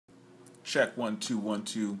Check 1 2 1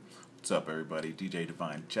 2. What's up, everybody? DJ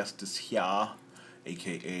Divine Justice here,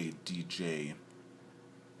 aka DJ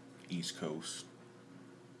East Coast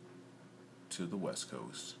to the West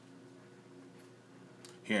Coast.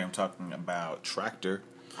 Here I'm talking about Traktor,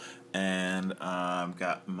 and I've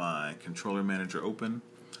got my controller manager open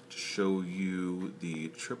to show you the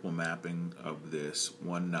triple mapping of this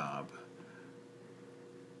one knob.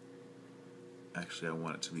 Actually, I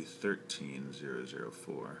want it to be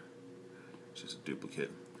 13004. Which is a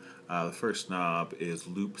duplicate. The first knob is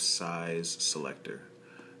loop size selector.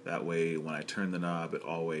 That way, when I turn the knob, it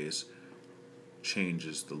always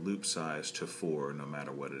changes the loop size to 4 no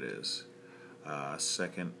matter what it is.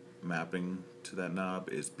 Second mapping to that knob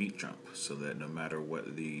is beat jump, so that no matter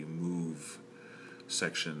what the move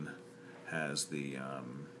section has, the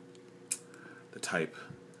type,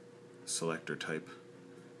 selector type,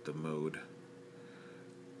 the mode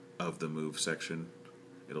of the move section,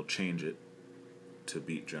 it'll change it to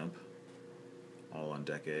beat jump, all on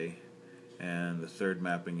deck A. And the third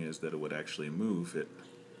mapping is that it would actually move it,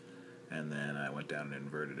 and then I went down and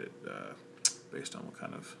inverted it based on what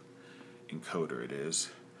kind of encoder it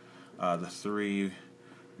is. The three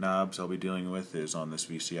knobs I'll be dealing with is on this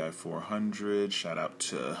VCI 400. Shout out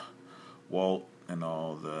to Walt and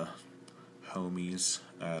all the homies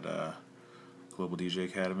at Global DJ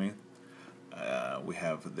Academy. We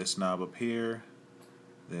have this knob up here,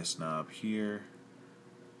 this knob here,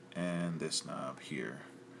 and this knob here.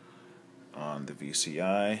 On the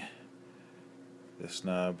VCI, this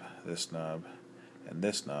knob, and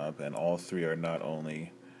this knob, and all three are not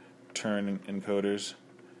only turn encoders,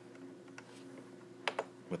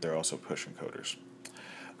 but they're also push encoders.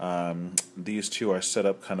 These two are set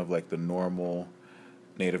up kind of like the normal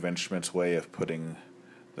Native Instruments way of putting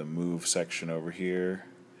the move section over here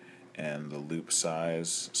and the loop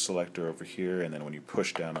size selector over here, and then when you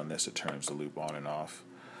push down on this, it turns the loop on and off.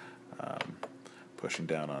 Pushing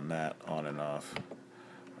down on that, on and off,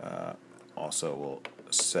 also will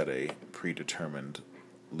set a predetermined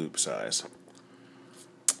loop size.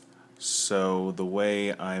 So the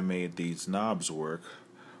way I made these knobs work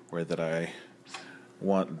were that I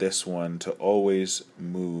want this one to always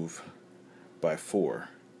move by 4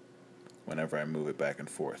 whenever I move it back and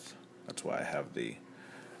forth. That's why I have the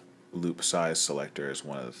loop size selector as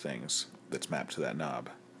one of the things that's mapped to that knob.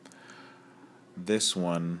 This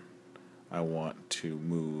one I want to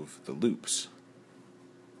move the loops.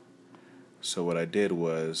 So what I did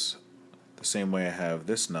was, the same way I have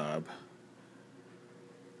this knob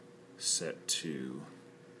set to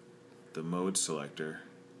the mode selector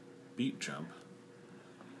beat jump,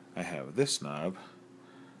 I have this knob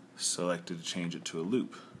selected to change it to a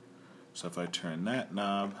loop. So if I turn that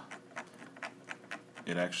knob,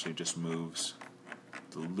 it actually just moves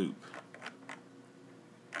the loop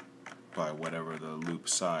by whatever the loop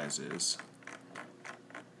size is.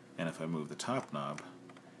 And if I move the top knob,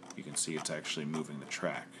 you can see it's actually moving the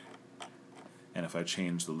track. And if I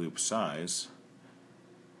change the loop size,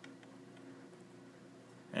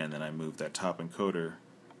 and then I move that top encoder,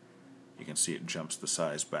 you can see it jumps the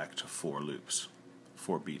size back to 4 loops,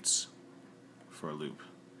 4 beats for a loop.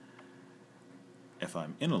 If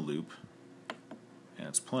I'm in a loop and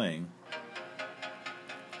it's playing,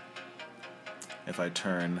 if I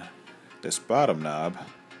turn this bottom knob,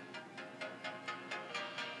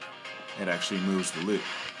 it actually moves the loop.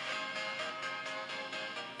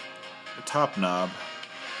 The top knob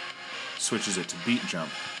switches it to beat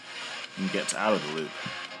jump and gets out of the loop.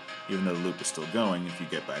 Even though the loop is still going, if you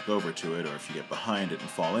get back over to it, or if you get behind it and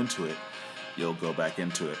fall into it, you'll go back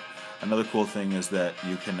into it. Another cool thing is that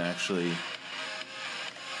you can actually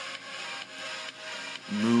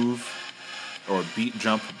move or beat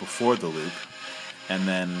jump before the loop, and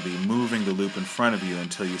then be moving the loop in front of you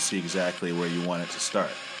until you see exactly where you want it to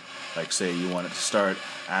start. Like, say you want it to start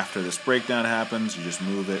after this breakdown happens, you just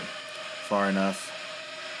move it far enough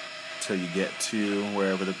till you get to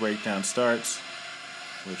wherever the breakdown starts,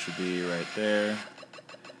 which would be right there.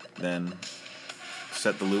 Then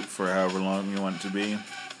set the loop for however long you want it to be.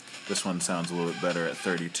 This one sounds a little bit better at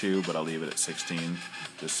 32, but I'll leave it at 16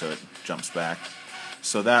 just so it jumps back.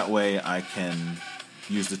 So that way I can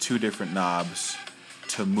use the two different knobs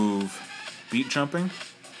to move beat jumping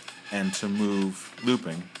and to move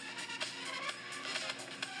looping.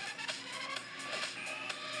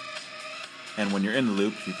 And when you're in the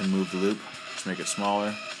loop, you can move the loop, just make it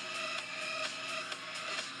smaller.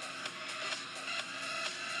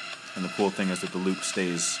 And the cool thing is that the loop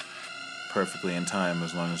stays perfectly in time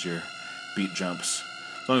as long as your beat jumps,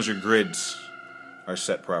 as long as your grids are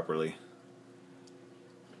set properly.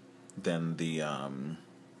 Then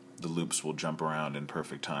the loops will jump around in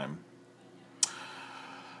perfect time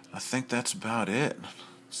I think that's about it.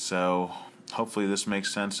 So hopefully this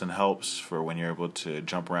makes sense and helps for when you're able to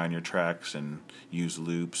jump around your tracks and use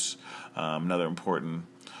loops. Another important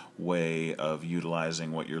way of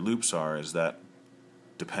utilizing what your loops are is that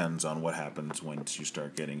depends on what happens once you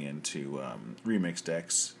start getting into remix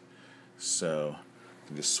decks. So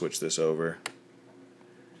just switch this over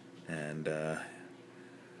and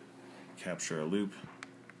capture a loop.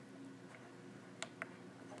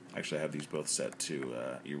 Actually, I have these both set to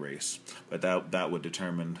erase, but that would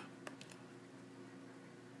determine.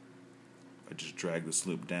 If I just drag this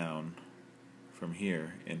loop down from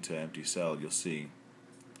here into empty cell, you'll see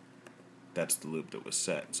that's the loop that was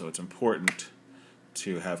set. So it's important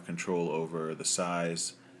to have control over the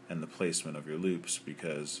size and the placement of your loops,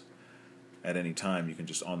 because at any time you can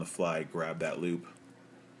just on the fly grab that loop,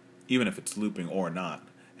 even if it's looping or not,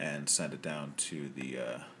 and send it down to the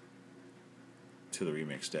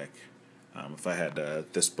remix deck. If I had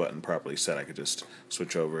this button properly set, I could just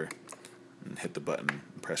switch over and hit the button,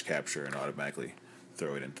 and press capture, and automatically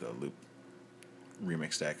throw it into the loop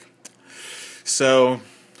remix deck. So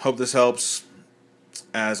hope this helps.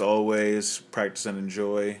 As always, practice and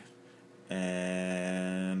enjoy.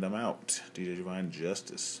 And I'm out. DJ Divine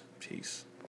Justice. Peace.